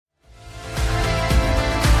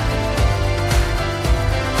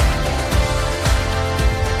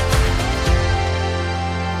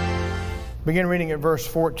Begin reading at verse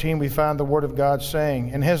 14, we find the word of God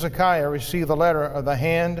saying, And Hezekiah received the letter of the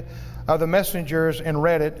hand of the messengers and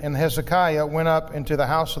read it, and Hezekiah went up into the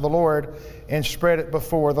house of the Lord and spread it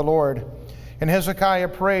before the Lord. And Hezekiah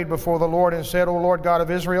prayed before the Lord and said, O Lord God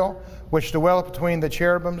of Israel, which dwelleth between the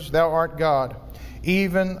cherubims, thou art God.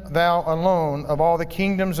 Even thou alone of all the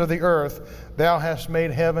kingdoms of the earth, thou hast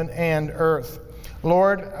made heaven and earth.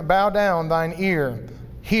 Lord, bow down thine ear,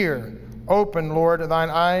 hear. Open, Lord,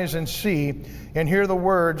 thine eyes and see, and hear the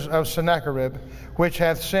words of Sennacherib, which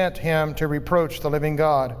hath sent him to reproach the living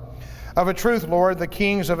God. Of a truth, Lord, the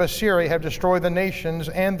kings of Assyria have destroyed the nations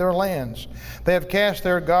and their lands. They have cast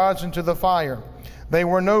their gods into the fire. They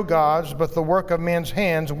were no gods, but the work of men's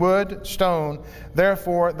hands, wood, stone.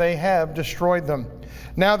 Therefore they have destroyed them.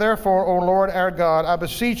 Now therefore, O Lord our God, I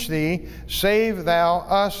beseech thee, save thou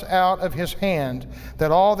us out of his hand,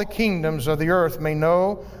 that all the kingdoms of the earth may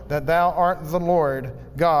know that thou art the Lord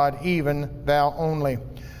God, even thou only.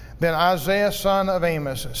 Then Isaiah son of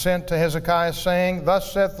Amos sent to Hezekiah, saying,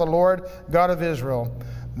 Thus saith the Lord God of Israel,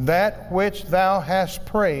 That which thou hast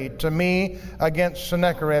prayed to me against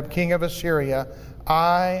Sennacherib king of Assyria,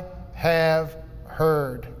 I have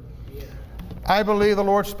heard. I believe the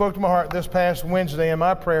Lord spoke to my heart this past Wednesday in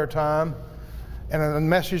my prayer time, and the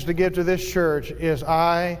message to give to this church is,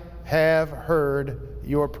 I have heard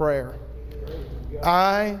your prayer.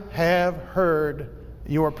 I have heard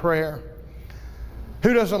your prayer.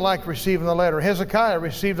 Who doesn't like receiving the letter? Hezekiah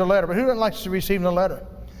received a letter, but who doesn't like receiving a letter?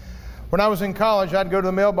 When I was in college, I'd go to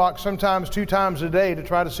the mailbox sometimes 2 times a day to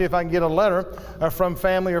try to see if I can get a letter from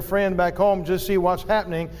family or friend back home, just see what's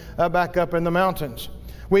happening back up in the mountains.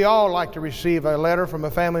 We all like to receive a letter from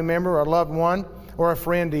a family member or a loved one or a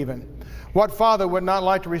friend even. What father would not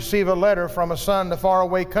like to receive a letter from a son in a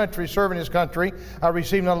faraway country, serving his country,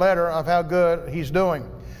 receiving a letter of how good he's doing?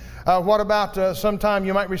 What about sometime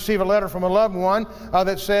you might receive a letter from a loved one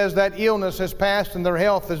that says that illness has passed and their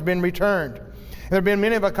health has been returned? There have been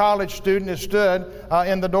many of a college student who stood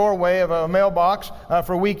in the doorway of a mailbox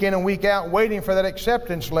for week in and week out waiting for that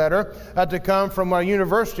acceptance letter to come from a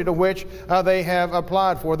university to which they have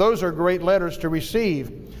applied for. Those are great letters to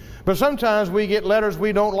receive. But sometimes we get letters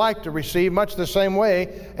we don't like to receive, much the same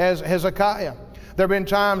way as Hezekiah. There have been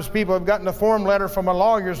times people have gotten a form letter from a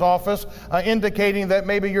lawyer's office indicating that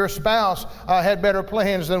maybe your spouse had better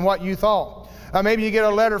plans than what you thought. Maybe you get a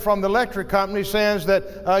letter from the electric company saying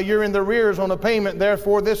that you're in the rears on a payment,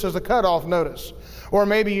 therefore this is a cutoff notice. Or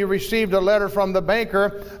maybe you received a letter from the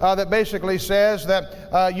banker that basically says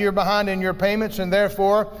that you're behind in your payments and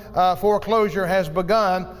therefore foreclosure has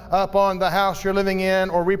begun upon the house you're living in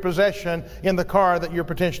or repossession in the car that you're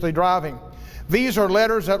potentially driving. These are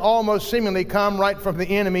letters that almost seemingly come right from the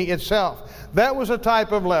enemy itself. That was a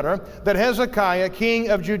type of letter that Hezekiah, king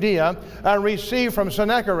of Judea, received from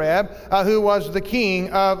Sennacherib, who was the king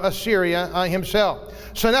of Assyria himself.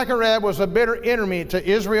 Sennacherib was a bitter enemy to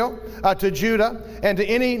Israel, to Judah, and to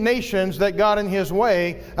any nations that got in his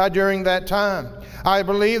way during that time. I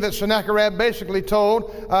believe that Sennacherib basically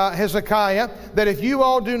told Hezekiah that if you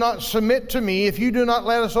all do not submit to me, if you do not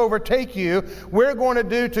let us overtake you, we're going to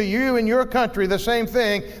do to you and your country the same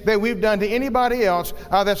thing that we've done to anybody else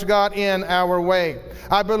that's got in our way.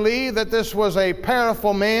 I believe that this was a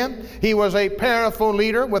powerful man. He was a powerful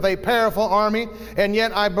leader with a powerful army, and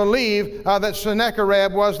yet I believe that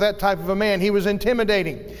Sennacherib was that type of a man. He was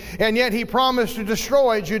intimidating, and yet he promised to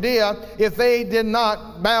destroy Judea if they did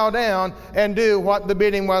not bow down and do what the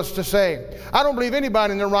bidding was to say. I don't believe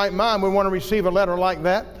anybody in their right mind would want to receive a letter like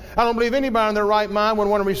that. I don't believe anybody in their right mind would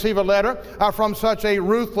want to receive a letter from such a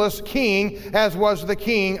ruthless king as was the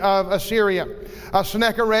king of Assyria.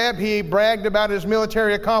 Sennacherib, he bragged about his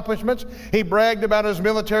military accomplishments. He bragged about his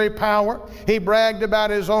military power. He bragged about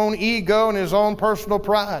his own ego and his own personal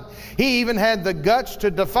pride. He even had the guts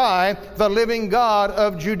to defy the living God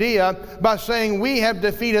of Judea by saying, we have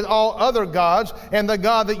defeated all other gods, and the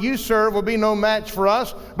God that you serve will be no match for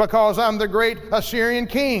us because I'm the great Assyrian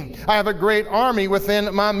king. I have a great army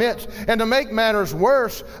within my midst. And to make matters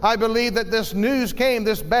worse, I believe that this news came,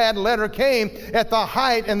 this bad letter came at the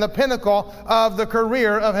height and the pinnacle of the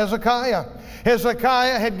career of Hezekiah.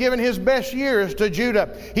 Hezekiah had given his best years to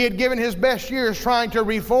Judah. He had given his best years trying to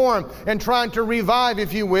reform and trying to revive,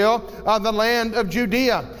 if you will, the land of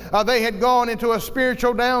Judea. They had gone into a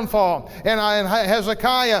spiritual downfall, and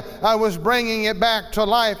Hezekiah was bringing it back to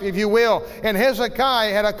life, if you will. And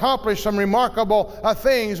Hezekiah had accomplished some remarkable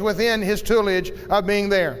things within his tutelage of being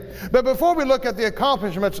there. But before we look at the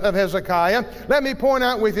accomplishments of Hezekiah, let me point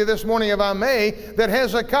out with you this morning, if I may, that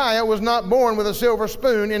Hezekiah was not born with a silver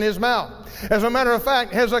spoon in his mouth. As a matter of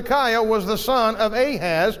fact, Hezekiah was the son of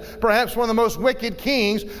Ahaz, perhaps one of the most wicked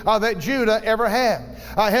kings that Judah ever had.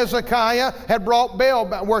 Hezekiah had brought Baal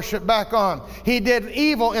worship back on. He did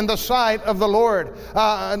evil in the sight of the Lord.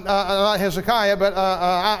 Not Hezekiah, but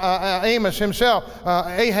Amos himself,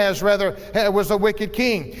 Ahaz rather, was a wicked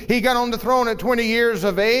king. He got on the throne at 20 years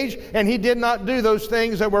of age, and he did not do those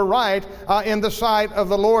things that were right in the sight of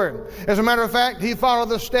the Lord. As a matter of fact, he followed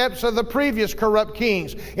the steps of the previous corrupt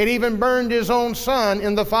kings, and even burned his own son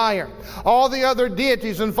in the fire. All the other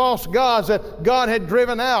deities and false gods that God had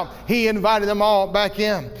driven out, he invited them all back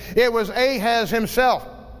in. It was Ahaz himself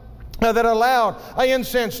that allowed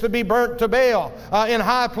incense to be burnt to Baal in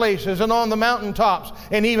high places and on the mountaintops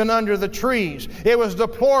and even under the trees. It was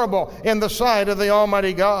deplorable in the sight of the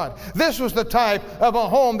Almighty God. This was the type of a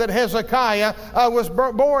home that Hezekiah was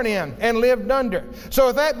born in and lived under. So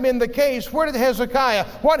if that had been the case, where did Hezekiah,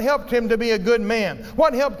 what helped him to be a good man?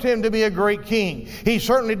 What helped him to be a great king? He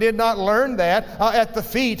certainly did not learn that at the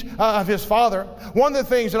feet of his father. One of the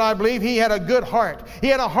things that I believe, he had a good heart. He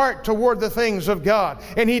had a heart toward the things of God,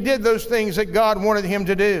 and he did those things that God wanted him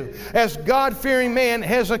to do. As God-fearing man,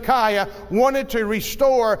 Hezekiah wanted to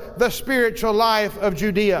restore the spiritual life of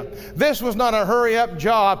Judea. This was not a hurry-up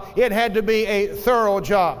job. It had to be a thorough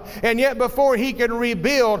job. And yet before he could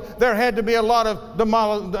rebuild, there had to be a lot of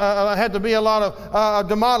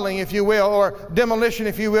demodeling, if you will, or demolition,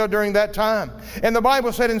 if you will, during that time. And the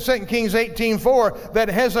Bible said in 2 Kings 18:4 that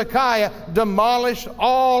Hezekiah demolished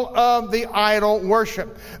all of the idol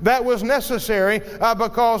worship. That was necessary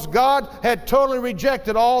because God had totally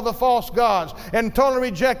rejected all the false gods and totally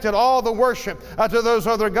rejected all the worship to those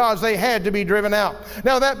other gods. They had to be driven out.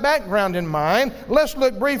 Now, that background in mind, let's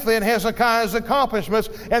look briefly at Hezekiah's accomplishments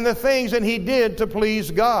and the things that he did to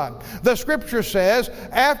please God. The scripture says,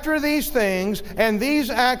 after these things and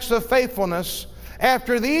these acts of faithfulness,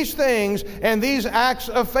 after these things and these acts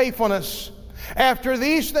of faithfulness, after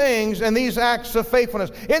these things and these acts of faithfulness.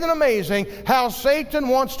 Isn't it amazing how Satan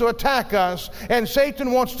wants to attack us and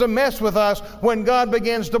Satan wants to mess with us when God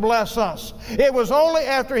begins to bless us? It was only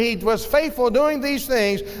after he was faithful doing these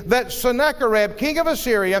things that Sennacherib, king of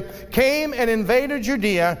Assyria, came and invaded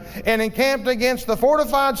Judea and encamped against the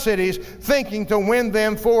fortified cities, thinking to win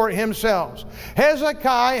them for himself.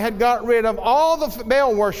 Hezekiah had got rid of all the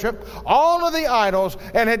Baal worship, all of the idols,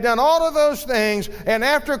 and had done all of those things, and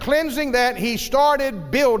after cleansing that, he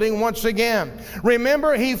started building once again.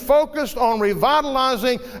 Remember, he focused on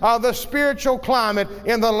revitalizing the spiritual climate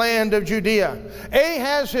in the land of Judea.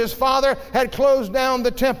 Ahaz, his father, had closed down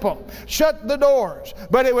the temple, shut the doors,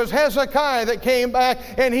 but it was Hezekiah that came back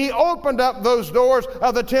and he opened up those doors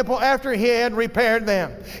of the temple after he had repaired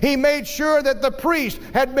them. He made sure that the priest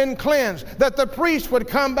had been cleansed, that the priest would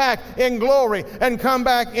come back in glory and come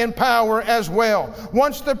back in power as well.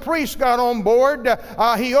 Once the priest got on board,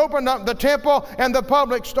 he opened up the temple and the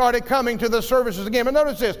public started coming to the services again. But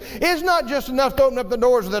notice this, it's not just enough to open up the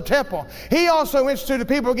doors of the temple. He also instituted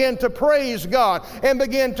people again to praise God and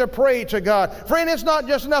begin to pray to God. Friend, it's not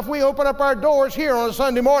just enough we open up our doors here on a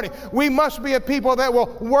Sunday morning. We must be a people that will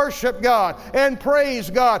worship God and praise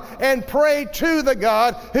God and pray to the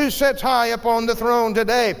God who sits high upon the throne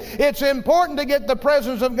today. It's important to get the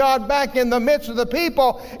presence of God back in the midst of the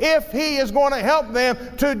people if He is going to help them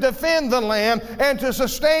to defend the land and to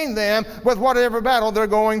sustain them with whatever battle they're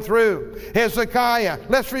going through. Hezekiah,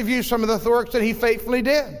 let's review some of the works that he faithfully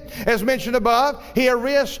did. As mentioned above, he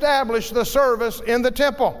reestablished the service in the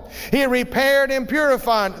temple. He repaired and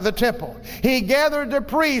purified the temple. He gathered the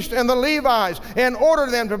priests and the Levites and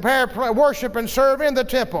ordered them to prepare, worship, and serve in the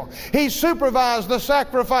temple. He supervised the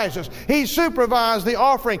sacrifices. He supervised the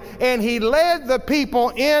offering, and he led the people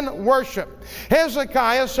in worship.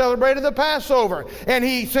 Hezekiah celebrated the Passover, and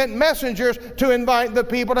he sent messengers to invite the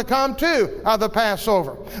people to come to the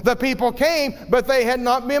Passover. The people came, but they had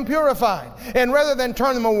not been purified. And rather than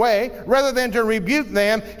turn them away, rather than to rebuke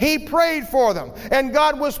them, he prayed for them. And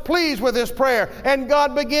God was pleased with his prayer, and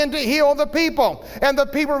God began to heal the people. And the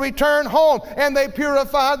people returned home, and they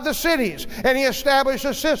purified the cities. And he established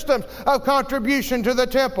a system of contribution to the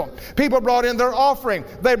temple. People brought in their offering,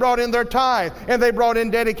 they brought in their tithe, and they brought in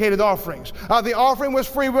dedicated offerings. The offering was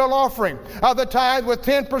free will offering. The tithe was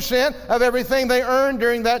 10% of everything they earned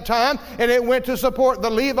during that time, and it went to support the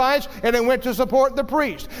Levites, and it went to support the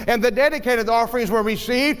priests. And the dedicated offerings were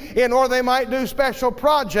received in order they might do special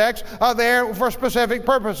projects there for specific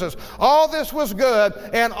purposes. All this was good,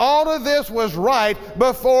 and all of this was right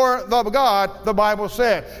before the God, the Bible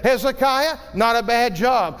said. Hezekiah, not a bad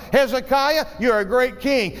job. Hezekiah, you're a great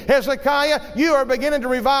king. Hezekiah, you are beginning to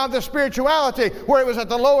revive the spirituality where it was at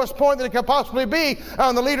the lowest point that it could possibly be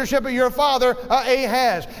on the leadership of your father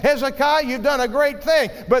Ahaz. Hezekiah, you've done a great thing,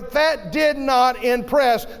 but that did not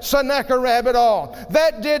impress Sennacherib at all.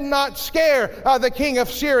 That did not scare the king of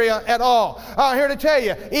Syria at all. I'm here to tell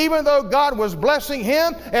you, even though God was blessing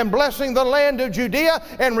him and blessing the land of Judea,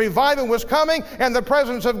 and revival was coming, and the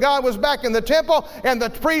presence of God was back in the temple, and the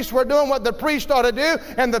priests were doing what the priests ought to do,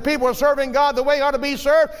 and the people were serving God the way it ought to be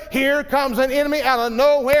served, here comes an enemy out of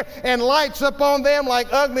nowhere and lights upon them like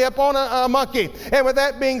ugly upon a monkey. And with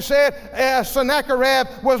that being said, Sennacherib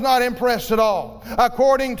was not impressed at all.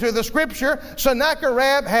 According to the scripture,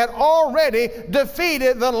 Sennacherib had already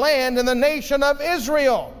defeated the land and the nation of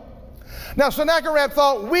Israel. Now, Sennacherib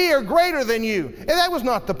thought, we are greater than you. And that was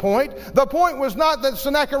not the point. The point was not that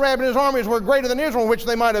Sennacherib and his armies were greater than Israel, which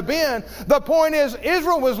they might have been. The point is,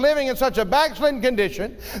 Israel was living in such a backslidden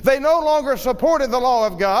condition. They no longer supported the law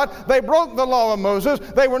of God. They broke the law of Moses.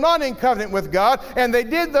 They were not in covenant with God. And they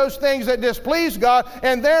did those things that displeased God.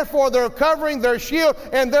 And therefore, their covering, their shield,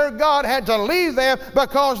 and their God had to leave them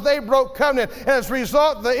because they broke covenant. And as a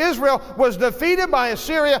result, Israel was defeated by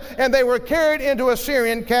Assyria, and they were carried into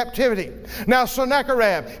Assyrian captivity. Now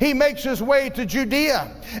Sennacherib, he makes his way to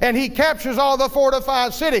Judea, and he captures all the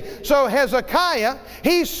fortified city. So Hezekiah,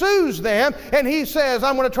 he sues them, and he says,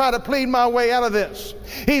 I'm going to try to plead my way out of this.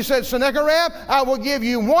 He said, Sennacherib, I will give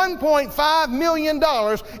you $1.5 million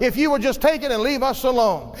if you will just take it and leave us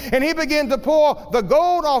alone. And he began to pull the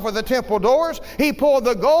gold off of the temple doors. He pulled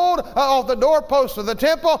the gold off the doorposts of the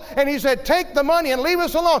temple, and he said, take the money and leave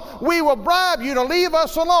us alone. We will bribe you to leave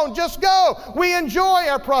us alone. Just go. We enjoy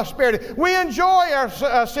our prosperity. We enjoy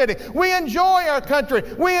our city. We enjoy our country.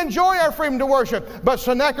 We enjoy our freedom to worship. But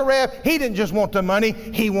Sennacherib, he didn't just want the money.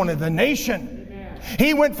 He wanted the nation. Amen.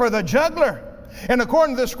 He went for the juggler. And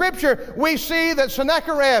according to the scripture, we see that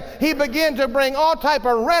Sennacherib, he began to bring all type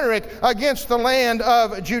of rhetoric against the land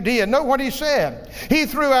of Judea. Note what he said. He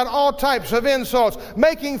threw out all types of insults,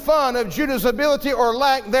 making fun of Judah's ability or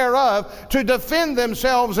lack thereof to defend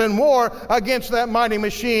themselves in war against that mighty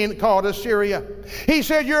machine called Assyria. He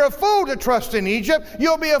said, you're a fool to trust in Egypt.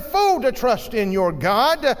 You'll be a fool to trust in your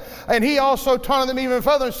God. And he also taunted them even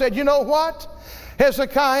further and said, you know what?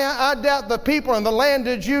 Hezekiah, I doubt the people in the land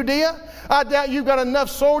of Judea. I doubt you've got enough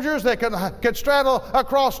soldiers that could straddle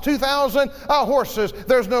across 2,000 horses.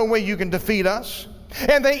 There's no way you can defeat us.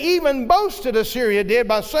 And they even boasted, Assyria did,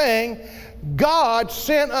 by saying, God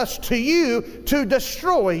sent us to you to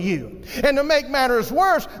destroy you. And to make matters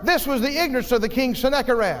worse, this was the ignorance of the king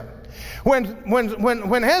Sennacherib.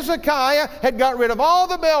 When Hezekiah had got rid of all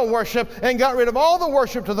the Baal worship and got rid of all the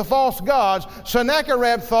worship to the false gods,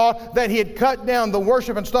 Sennacherib thought that he had cut down the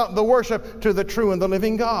worship and stopped the worship to the true and the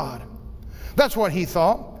living God. That's what he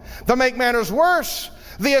thought. To make matters worse,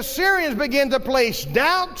 the Assyrians began to place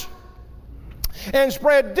doubt and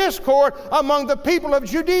spread discord among the people of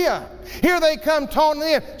Judea. Here they come taunting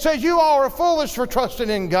in. Says, you all are foolish for trusting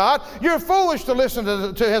in God. You're foolish to listen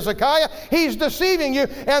to Hezekiah. He's deceiving you.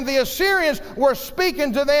 And the Assyrians were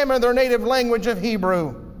speaking to them in their native language of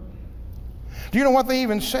Hebrew. Do you know what they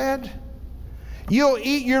even said? You'll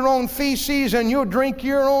eat your own feces and you'll drink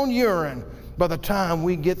your own urine by the time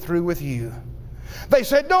we get through with you. They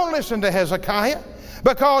said, don't listen to Hezekiah,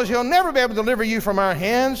 because he'll never be able to deliver you from our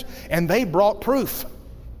hands. And they brought proof.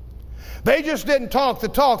 They just didn't talk the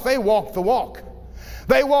talk, they walked the walk.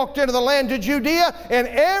 They walked into the land of Judea, and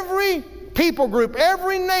every people group,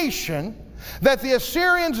 every nation that the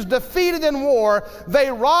Assyrians defeated in war,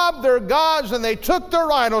 they robbed their gods and they took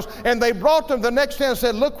their idols and they brought them the next day and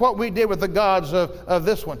said, look what we did with the gods of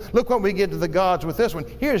this one. Look what we did to the gods with this one.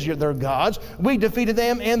 Here's their gods. We defeated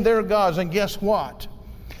them and their gods. And guess what?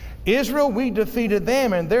 Israel, we defeated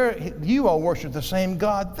them, and you all worship the same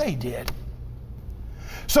God they did.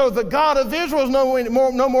 So the God of Israel is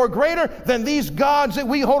no more greater than these gods that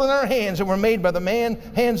we hold in our hands that were made by the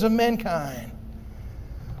hands of mankind.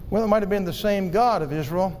 Well, it might have been the same God of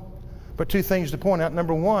Israel, but two things to point out.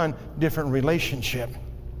 Number one, different relationship.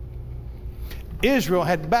 Israel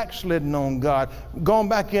had backslidden on God, gone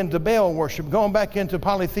back into Baal worship, gone back into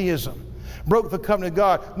polytheism, broke the covenant of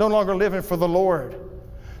God, no longer living for the Lord.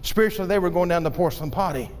 Spiritually, they were going down the porcelain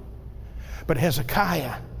potty. But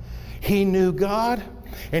Hezekiah, he knew God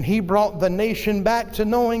and he brought the nation back to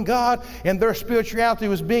knowing God, and their spirituality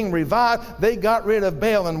was being revived. They got rid of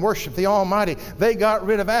Baal and worshiped the Almighty. They got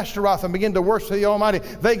rid of Ashtaroth and began to worship the Almighty.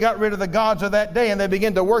 They got rid of the gods of that day, and they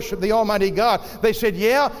began to worship the Almighty God. They said,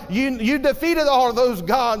 yeah, you defeated all of those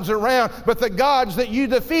gods around, but the gods that you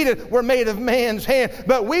defeated were made of man's hand.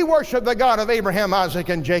 But we worship the God of Abraham, Isaac,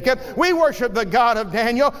 and Jacob. We worship the God of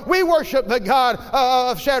Daniel. We worship the God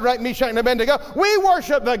of Shadrach, Meshach, and Abednego. We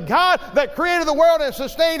worship the God that created the world and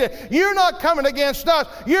sustained it. You're not coming against us.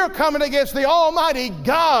 You're coming against the Almighty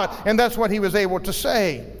God. And that's what he was able to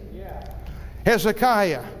say.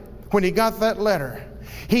 Hezekiah, when he got that letter,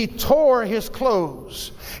 he tore his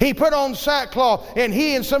clothes. He put on sackcloth, and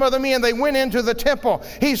he and some other men, they went into the temple.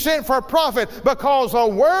 He sent for a prophet because a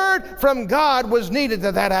word from God was needed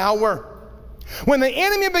at that hour. When the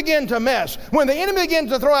enemy began to mess, when the enemy began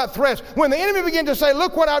to throw out threats, when the enemy began to say,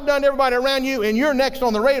 look what I've done to everybody around you, and you're next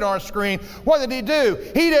on the radar screen, what did he do?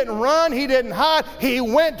 He didn't run, he didn't hide. He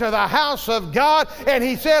went to the house of God, and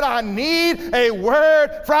he said, I need a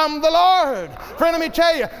word from the Lord. Friend, let me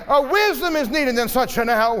tell you, wisdom is needed in such an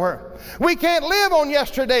hour. We can't live on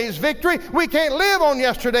yesterday's victory. We can't live on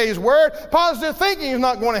yesterday's word. Positive thinking is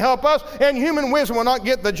not going to help us, and human wisdom will not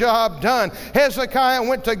get the job done. Hezekiah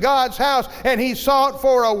went to God's house, and he sought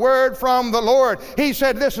for a word from the Lord. He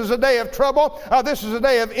said, this is a day of trouble. This is a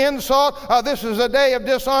day of insult. This is a day of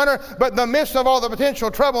dishonor. But in the midst of all the potential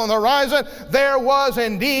trouble on the horizon, there was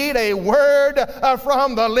indeed a word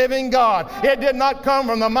from the living God. It did not come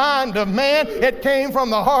from the mind of man. It came from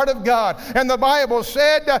the heart of God. And the Bible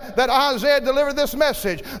said that Isaiah delivered this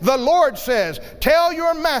message. The Lord says, tell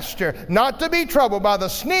your master not to be troubled by the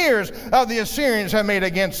sneers of the Assyrians have made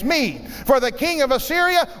against me. For the king of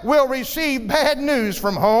Assyria will receive bad news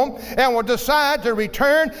from home and will decide to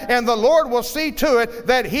return, and the Lord will see to it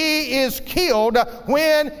that he is killed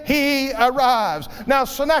when he arrives. Now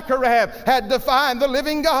Sennacherib had defied the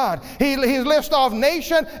living God. He lists off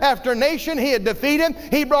nation after nation he had defeated.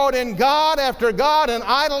 He brought in God after God and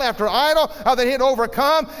idol after idol that he had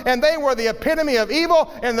overcome, and they were the epitome of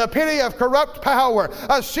evil and the epitome of corrupt power.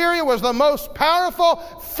 Assyria was the most powerful,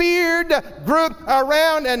 feared group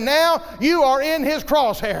around, and now you are in his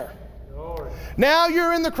crosshair. Now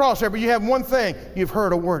you're in the crosshair, but you have one thing. You've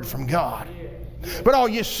heard a word from God. But all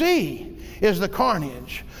you see is the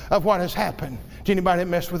carnage of what has happened to anybody that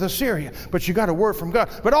messed with Assyria. But you got a word from God.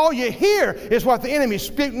 But all you hear is what the enemy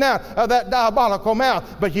spewing out of that diabolical mouth.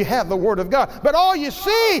 But you have the word of God. But all you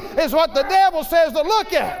see is what the devil says to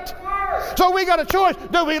look at. So we got a choice.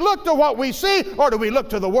 Do we look to what we see, or do we look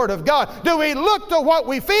to the word of God? Do we look to what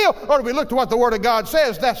we feel, or do we look to what the word of God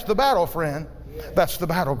says? That's the battle, friend. That's the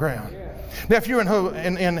battleground. Now, if you're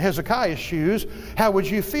in Hezekiah's shoes, how would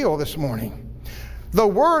you feel this morning? The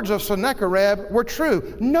words of Sennacherib were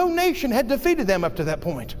true. No nation had defeated them up to that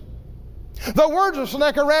point. The words of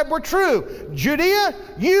Sennacherib were true. Judea,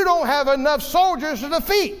 you don't have enough soldiers to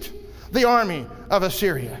defeat the army of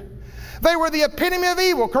Assyria. They were the epitome of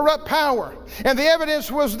evil, corrupt power, and the evidence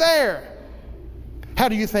was there. How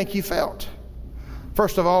do you think he felt?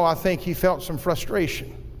 First of all, I think he felt some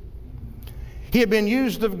frustration. He had been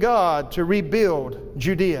used of God to rebuild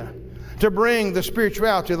Judea, to bring the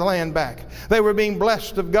spirituality of the land back. They were being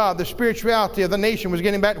blessed of God. The spirituality of the nation was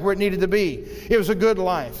getting back to where it needed to be. It was a good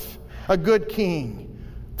life, a good king.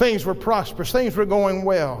 Things were prosperous. Things were going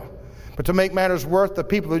well. But to make matters worse, the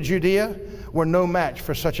people of Judea were no match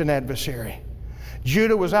for such an adversary.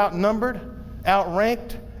 Judah was outnumbered,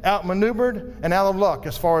 outranked, outmaneuvered, and out of luck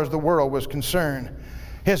as far as the world was concerned.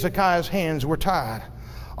 Hezekiah's hands were tied.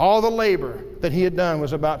 All the labor that he had done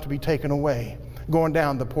was about to be taken away, going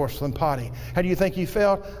down the porcelain potty. How do you think he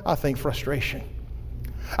felt? I think frustration.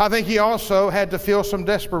 I think he also had to feel some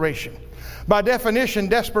desperation. By definition,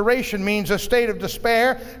 desperation means a state of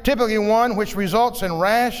despair, typically one which results in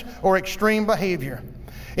rash or extreme behavior.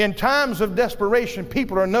 In times of desperation,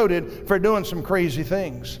 people are noted for doing some crazy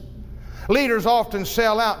things. Leaders often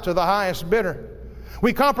sell out to the highest bidder.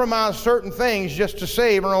 We compromise certain things just to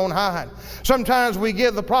save our own hide. Sometimes we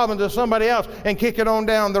give the problem to somebody else and kick it on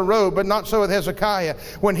down the road, but not so with Hezekiah.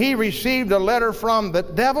 When he received a letter from the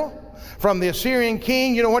devil, from the Assyrian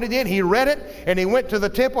king, you know what he did? He read it, and he went to the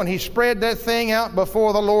temple, and he spread that thing out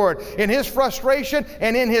before the Lord. In his frustration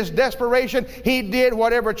and in his desperation, he did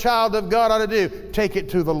whatever a child of God ought to do. Take it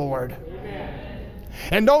to the Lord. Amen.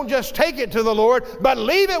 And don't just take it to the Lord, but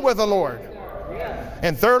leave it with the Lord.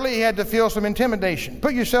 And thirdly, he had to feel some intimidation.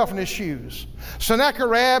 Put yourself in his shoes.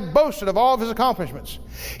 Sennacherib boasted of all of his accomplishments.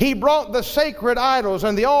 He brought the sacred idols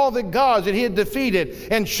and all the gods that he had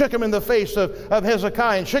defeated and shook them in the face of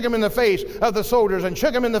Hezekiah, and shook them in the face of the soldiers, and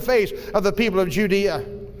shook them in the face of the people of Judea.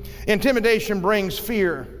 Intimidation brings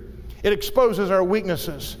fear. It exposes our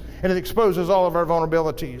weaknesses, and it exposes all of our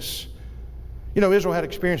vulnerabilities. You know, Israel had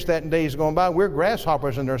experienced that in days gone by. We're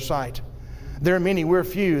grasshoppers in their sight. They're many, we're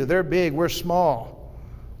few. They're big, we're small.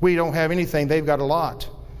 We don't have anything, they've got a lot.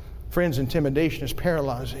 Friends, intimidation is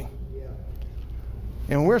paralyzing.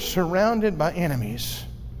 And we're surrounded by enemies.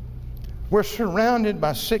 We're surrounded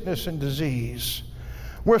by sickness and disease.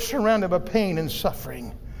 We're surrounded by pain and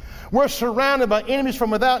suffering. We're surrounded by enemies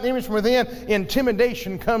from without and enemies from within.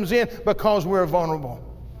 Intimidation comes in because we're vulnerable.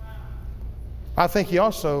 I think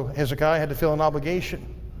Hezekiah had to feel an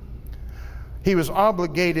obligation. He was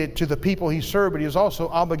obligated to the people he served, but he was also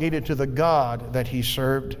obligated to the God that he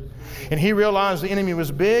served. And he realized the enemy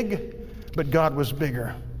was big, but God was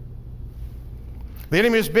bigger. The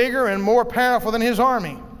enemy is bigger and more powerful than his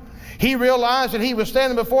army. He realized that he was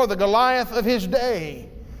standing before the Goliath of his day.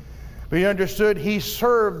 But he understood he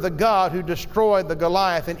served the God who destroyed the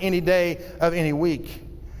Goliath in any day of any week.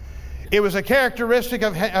 It was a characteristic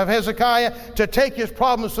of Hezekiah to take his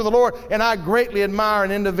problems to the Lord, and I greatly admire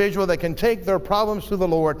an individual that can take their problems to the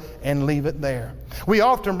Lord and leave it there. We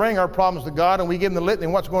often bring our problems to God and we give him the litany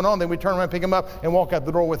and what's going on, then we turn around, pick them up, and walk out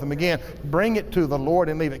the door with them again. Bring it to the Lord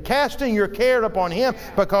and leave it. Casting your care upon him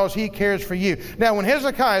because he cares for you. Now, when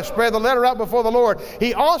Hezekiah spread the letter out before the Lord,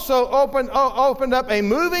 he also opened up a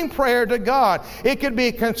moving prayer to God. It could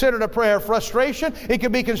be considered a prayer of frustration. It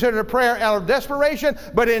could be considered a prayer out of desperation,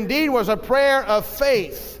 but indeed was a prayer of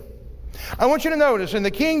faith. I want you to notice in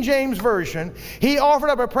the King James Version, he offered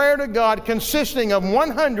up a prayer to God consisting of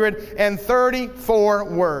 134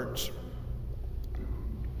 words.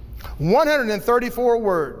 134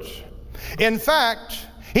 words. In fact,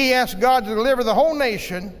 he asked God to deliver the whole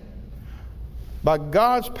nation by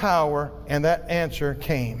God's power, and that answer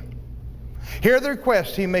came. Hear the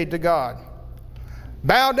request he made to God.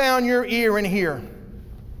 Bow down your ear and hear.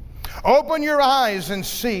 Open your eyes and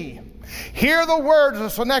see. Hear the words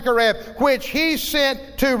of Sennacherib, which he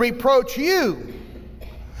sent to reproach you.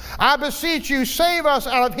 I beseech you, save us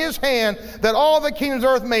out of his hand, that all the kingdoms of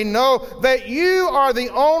earth may know that you are the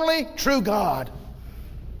only true God.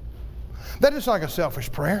 That is like a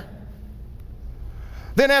selfish prayer.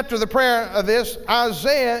 Then after the prayer of this,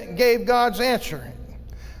 Isaiah gave God's answer.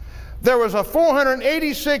 There was a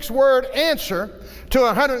 486-word answer to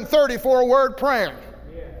a 134-word prayer.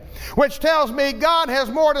 Which tells me God has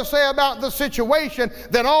more to say about the situation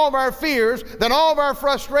than all of our fears, than all of our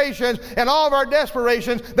frustrations, and all of our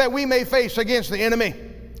desperations that we may face against the enemy.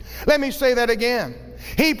 Let me say that again.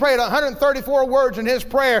 He prayed 134 words in his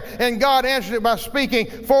prayer, and God answered it by speaking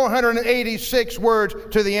 486 words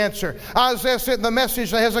to the answer. Isaiah sent the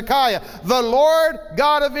message to Hezekiah. The Lord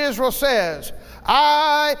God of Israel says,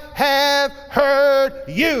 I have heard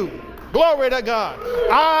you. Glory to God.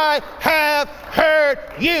 I have heard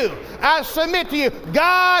you. I submit to you.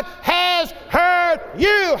 God has heard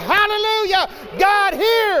you. Hallelujah. God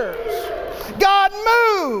hears. God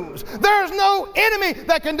moves. There's no enemy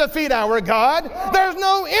that can defeat our God. There's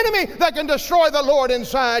no enemy that can destroy the Lord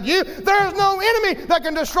inside you. There's no enemy that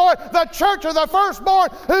can destroy the church of the firstborn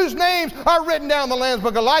whose names are written down in the Lamb's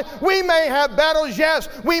Book of Life. We may have battles, yes.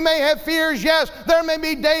 We may have fears, yes. There may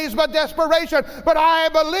be days of desperation, but I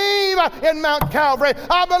believe in Mount Calvary.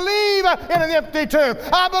 I believe in an empty tomb.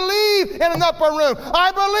 I believe in an upper room.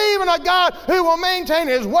 I believe in a God who will maintain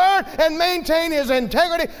his word and maintain his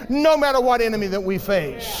integrity no matter what enemy that we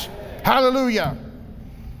face. Hallelujah.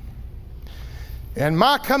 And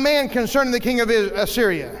my command concerning the king of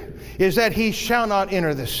Assyria is that he shall not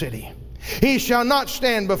enter this city. He shall not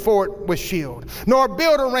stand before it with shield, nor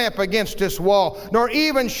build a ramp against this wall, nor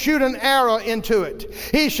even shoot an arrow into it.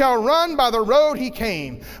 He shall run by the road he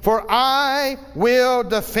came, for I will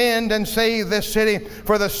defend and save this city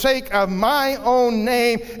for the sake of my own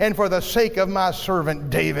name and for the sake of my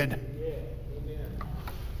servant David.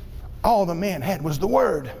 All the man had was the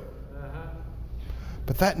word.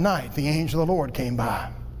 But that night the angel of the Lord came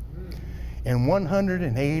by, and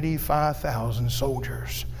 185,000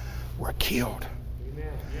 soldiers were killed.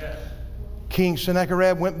 Yes. King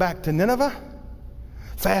Sennacherib went back to Nineveh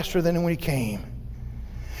faster than when he came.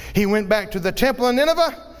 He went back to the temple in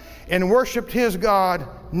Nineveh and worshiped his god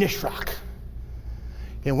Nisroch.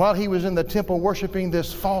 And while he was in the temple worshiping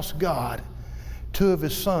this false god, 2 of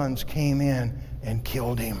his sons came in and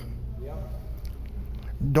killed him. Yep.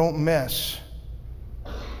 Don't mess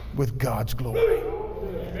with God's glory.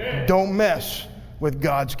 Amen. Don't mess with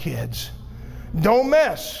God's kids. Don't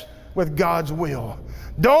mess with God's will.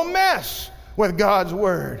 Don't mess with God's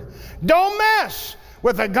word. Don't mess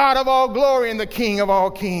with the God of all glory and the King of all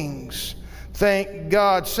kings. Thank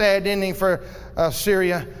God. Sad ending for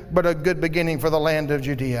Syria, but a good beginning for the land of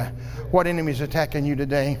Judea. What enemy is attacking you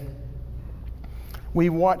today? We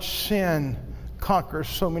watch sin conquer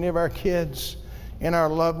so many of our kids and our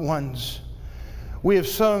loved ones. We have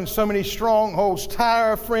sown so many strongholds, tie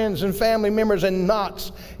our friends and family members in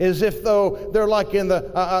knots, as if though they're like in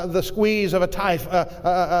the squeeze of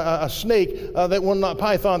a snake that will not,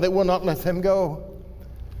 python that will not let them go.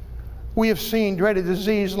 We have seen dreaded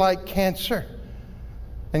disease like cancer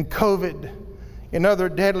and COVID and other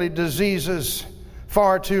deadly diseases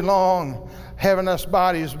far too long, having us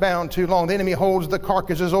bodies bound too long. The enemy holds the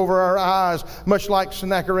carcasses over our eyes, much like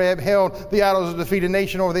Sennacherib held the idols of the defeated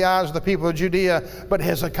nation over the eyes of the people of Judea. But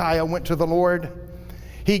Hezekiah went to the Lord.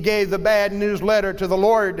 He gave the bad news letter to the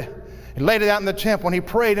Lord. He laid it out in the temple, and he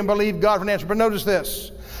prayed and believed God for an answer. But notice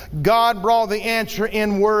this. God brought the answer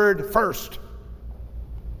in word first.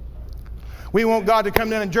 We want God to come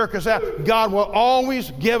down and jerk us out. God will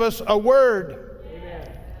always give us a word.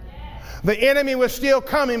 The enemy was still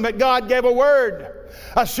coming, but God gave a word.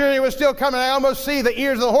 Assyria was still coming. I almost see the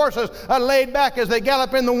ears of the horses laid back as they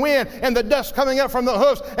gallop in the wind, and the dust coming up from the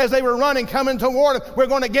hoofs as they were running, coming toward them. We're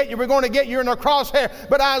going to get you. We're going to get you in the crosshair.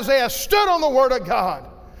 But Isaiah stood on the word of God.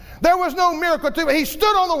 There was no miracle to it. He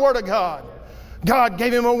stood on the word of God. God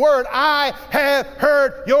gave him a word. I have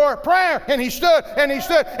heard your prayer. And he stood, and he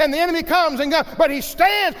stood. And the enemy comes and goes, but he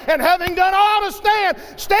stands, and having done all to stand,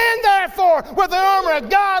 stand therefore with the armor of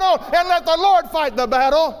God on, and let the Lord fight the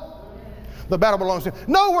battle. The battle belongs to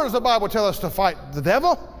him. Nowhere does the Bible tell us to fight the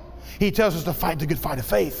devil. He tells us to fight the good fight of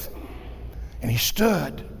faith. And he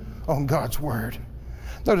stood on God's word.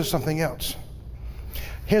 Notice something else.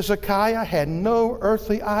 Hezekiah had no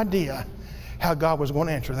earthly idea how God was going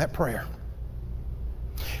to answer that prayer.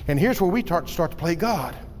 And here's where we start to play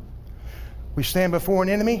God. We stand before an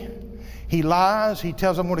enemy. He lies. He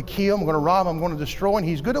tells I'm going to kill, I'm going to rob, I'm going to destroy. And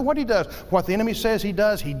he's good at what he does. What the enemy says he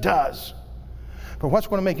does, he does. But what's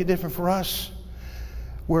going to make it different for us?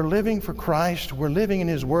 We're living for Christ. We're living in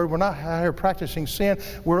his word. We're not out here practicing sin.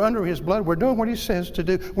 We're under his blood. We're doing what he says to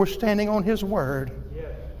do. We're standing on his word.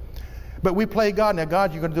 Yes. But we play God. Now,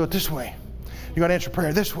 God, you're going to do it this way. You're going to answer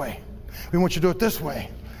prayer this way. We want you to do it this way.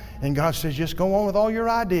 And God says, just go on with all your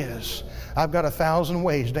ideas. I've got 1,000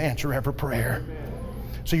 ways to answer every prayer.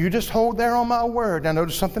 So you just hold there on my word. Now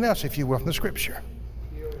notice something else, if you will, from the scripture.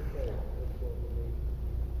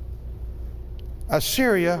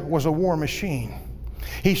 Assyria was a war machine.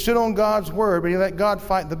 He stood on God's word, but he let God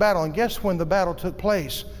fight the battle. And guess when the battle took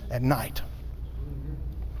place? At night.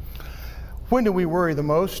 When do we worry the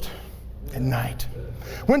most? At night.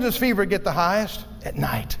 When does fever get the highest? At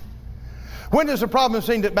night. When does the problem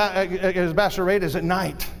seem to exacerbate? Is at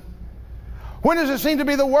night. When does it seem to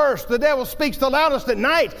be the worst? The devil speaks the loudest at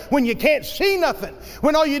night, when you can't see nothing.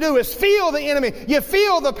 When all you do is feel the enemy. You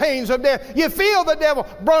feel the pains of death. You feel the devil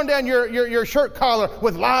burn down your shirt collar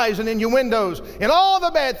with lies and innuendos and all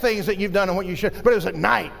the bad things that you've done and what you should. But it was at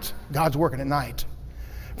night. God's working at night.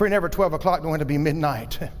 For never 12 o'clock going to be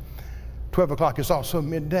midnight. 12 o'clock is also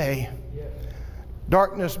midday.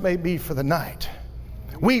 Darkness may be for the night.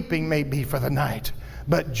 Weeping may be for the night,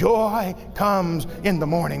 but joy comes in the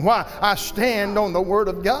morning. Why? I stand on the word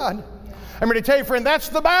of God. I'm ready to tell you, friend, that's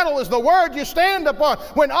the battle, is the word you stand upon.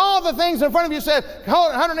 When all the things in front of you said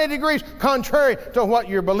 180 degrees contrary to what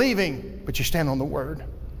you're believing, but you stand on the word.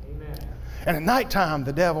 Amen. And at nighttime,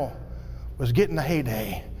 the devil was getting the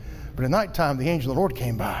heyday. But at nighttime, the angel of the Lord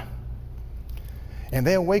came by. And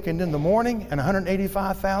they awakened in the morning, and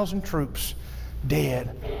 185,000 troops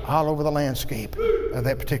dead all over the landscape of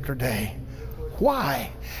that particular day. Why?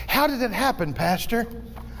 How did it happen, Pastor?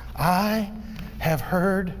 I have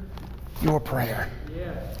heard your prayer.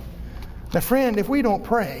 Yes. Now, friend, if we don't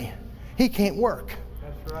pray, he can't work.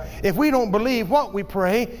 That's right. If we don't believe what we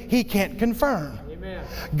pray, he can't confirm. Amen.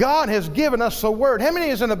 God has given us a word. How many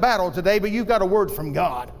is in a battle today, but you've got a word from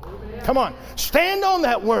God? Amen. Come on, stand on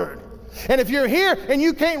that word. And if you're here and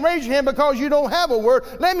you can't raise your hand because you don't have a word,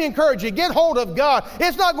 let me encourage you, get hold of God.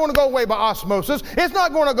 It's not going to go away by osmosis. It's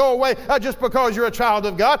not going to go away just because you're a child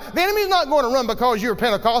of God. The enemy's not going to run because you're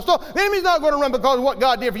Pentecostal. The enemy's not going to run because of what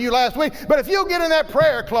God did for you last week. But if you'll get in that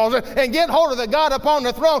prayer closet and get hold of the God upon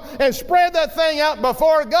the throne and spread that thing out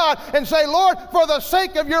before God and say, Lord, for the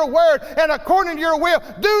sake of your word and according to your will,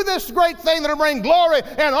 do this great thing that will bring glory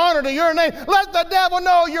and honor to your name. Let the devil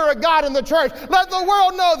know you're a God in the church. Let the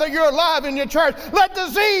world know that you're alive in your church. Let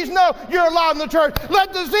disease know you're alive in the church.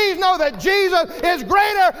 Let disease know that Jesus is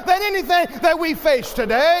greater than anything that we face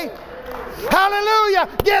today. Hallelujah.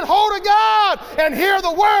 Get hold of God and hear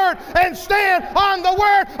the word and stand on the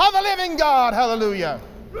word of the living God. Hallelujah.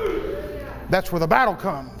 That's where the battle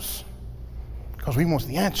comes, because we want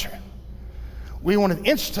the answer. We want it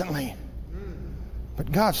instantly.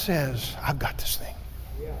 But God says, I've got this thing.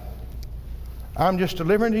 I'm just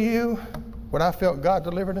delivering to you what I felt God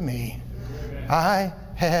delivered to me. I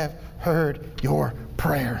have heard your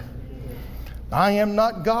prayer. I am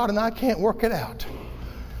not God and I can't work it out.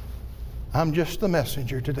 I'm just the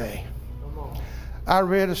messenger today. I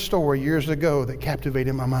read a story years ago that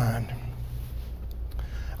captivated my mind.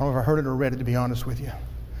 I don't know if I heard it or read it, to be honest with you.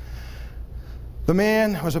 The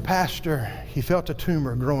man was a pastor. He felt a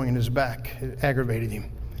tumor growing in his back. It aggravated him.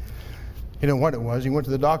 You know what it was? He went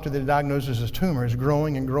to the doctor that diagnosed his tumor. It's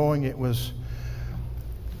growing and growing. It was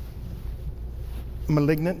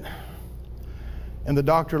malignant. And the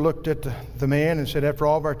doctor looked at the man and said, after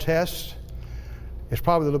all of our tests, it's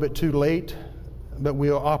probably a little bit too late, but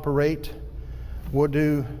we'll operate. We'll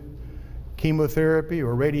do chemotherapy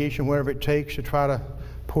or radiation, whatever it takes to try to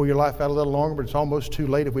pull your life out a little longer, but it's almost too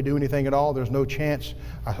late if we do anything at all. There's no chance,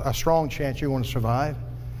 a strong chance you're going to survive.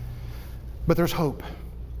 But there's hope.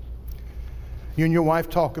 You and your wife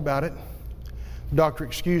talk about it. The doctor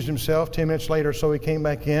excused himself. 10 minutes later or so, he came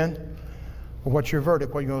back in. Well, what's your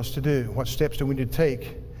verdict? What are you going us to do? What steps do we need to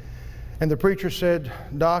take? And the preacher said,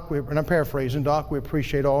 Doc, and I'm paraphrasing, Doc, we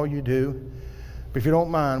appreciate all you do, but if you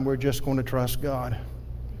don't mind, we're just going to trust God.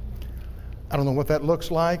 I don't know what that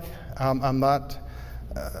looks like. I'm not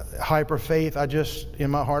hyper faith. I just,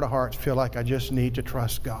 in my heart of hearts, feel like I just need to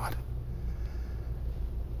trust God.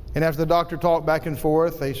 And after the doctor talked back and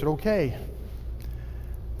forth, they said, okay.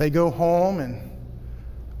 They go home, and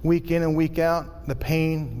week in and week out, the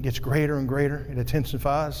pain gets greater and greater. It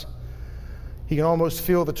intensifies. He can almost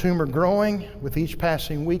feel the tumor growing with each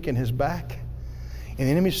passing week in his back. And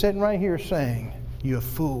the enemy's sitting right here saying, you a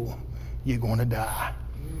fool, you're going to die.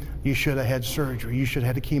 You should have had surgery. You should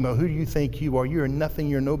have had the chemo. Who do you think you are? You're nothing.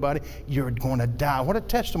 You're nobody. You're going to die. What a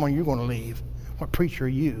testimony you're going to leave. What preacher are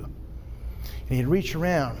you? And he'd reach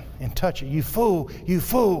around and touch it. You fool. You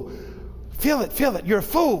fool. Feel it. Feel it. You're a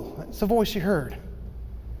fool. That's the voice he heard.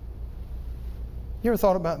 You ever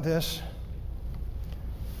thought about this?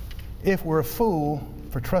 If we're a fool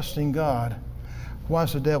for trusting God, why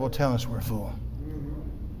is the devil telling us we're a fool?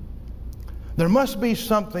 There must be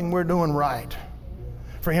something we're doing right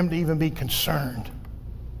for him to even be concerned.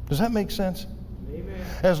 Does that make sense? Amen.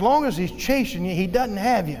 As long as he's chasing you, he doesn't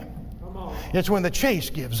have you. It's when the chase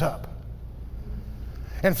gives up.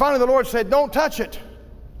 And finally the Lord said, don't touch it.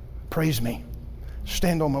 Praise me.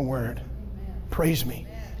 Stand on my word. Amen. Praise me.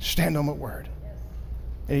 Amen. Stand on my word. Yes.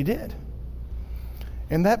 And he did.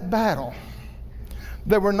 In that battle,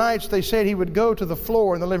 there were nights they said he would go to the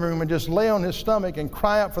floor in the living room and just lay on his stomach and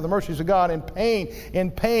cry out for the mercies of God in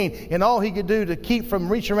pain. And all he could do to keep from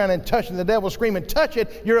reaching around and touching, the devil screaming, touch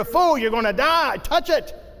it, you're a fool, you're going to die, touch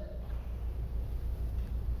it.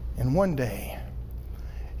 And one day,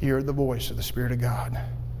 he heard the voice of the Spirit of God.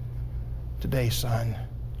 Today, son,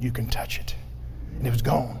 you can touch it. And it was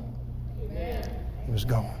gone. Amen. It was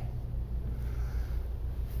gone.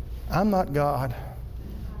 I'm not God.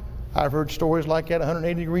 I've heard stories like that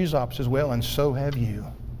 180 degrees opposite as well, and so have you.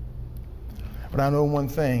 But I know one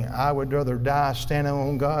thing. I would rather die standing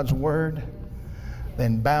on God's word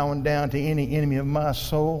than bowing down to any enemy of my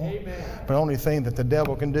soul. Amen. But the only thing that the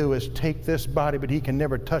devil can do is take this body, but he can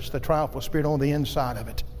never touch the triumphal spirit on the inside of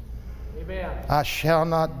it. Amen. I shall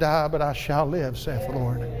not die, but I shall live, saith the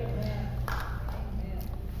Lord. Amen.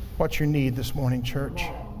 What's your need this morning, church?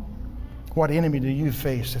 What enemy do you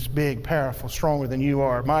face that's big, powerful, stronger than you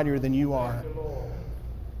are, mightier than you are?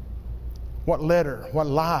 What letter, what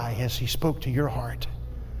lie has he spoke to your heart?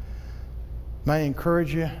 May I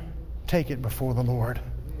encourage you, take it before the Lord.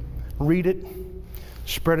 Read it,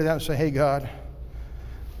 spread it out and say, hey God,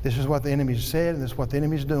 this is what the enemy said and this is what the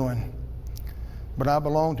enemy's doing. But I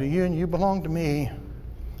belong to you and you belong to me.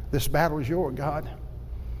 This battle is yours, God.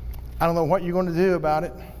 I don't know what you're going to do about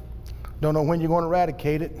it. Don't know when you're going to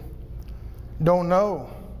eradicate it. Don't know.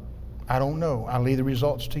 I don't know. I'll leave the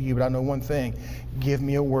results to you, but I know one thing. Give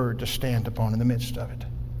me a word to stand upon in the midst of it.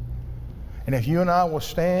 And if you and I will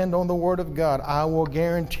stand on the word of God, I will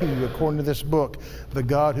guarantee you, according to this book, the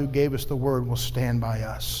God who gave us the word will stand by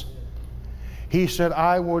us. He said,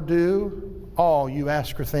 I will do all you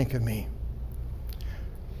ask or think of me.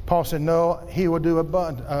 Paul said, no, he will do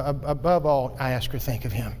above all I ask or think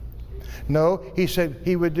of him. No, he said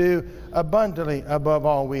he would do abundantly above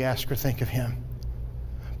all we ask or think of him.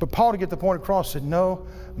 But Paul, to get the point across, said, no,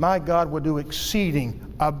 my God will do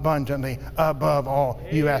exceeding abundantly above all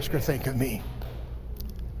you ask or think of me.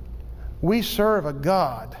 We serve a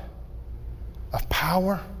God of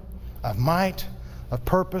power, of might, of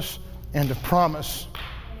purpose, and of promise.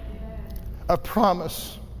 Of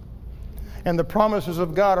promise. and the promises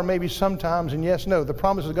of God are maybe sometimes and yes, no. The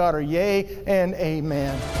promises of God are yea and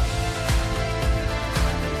amen.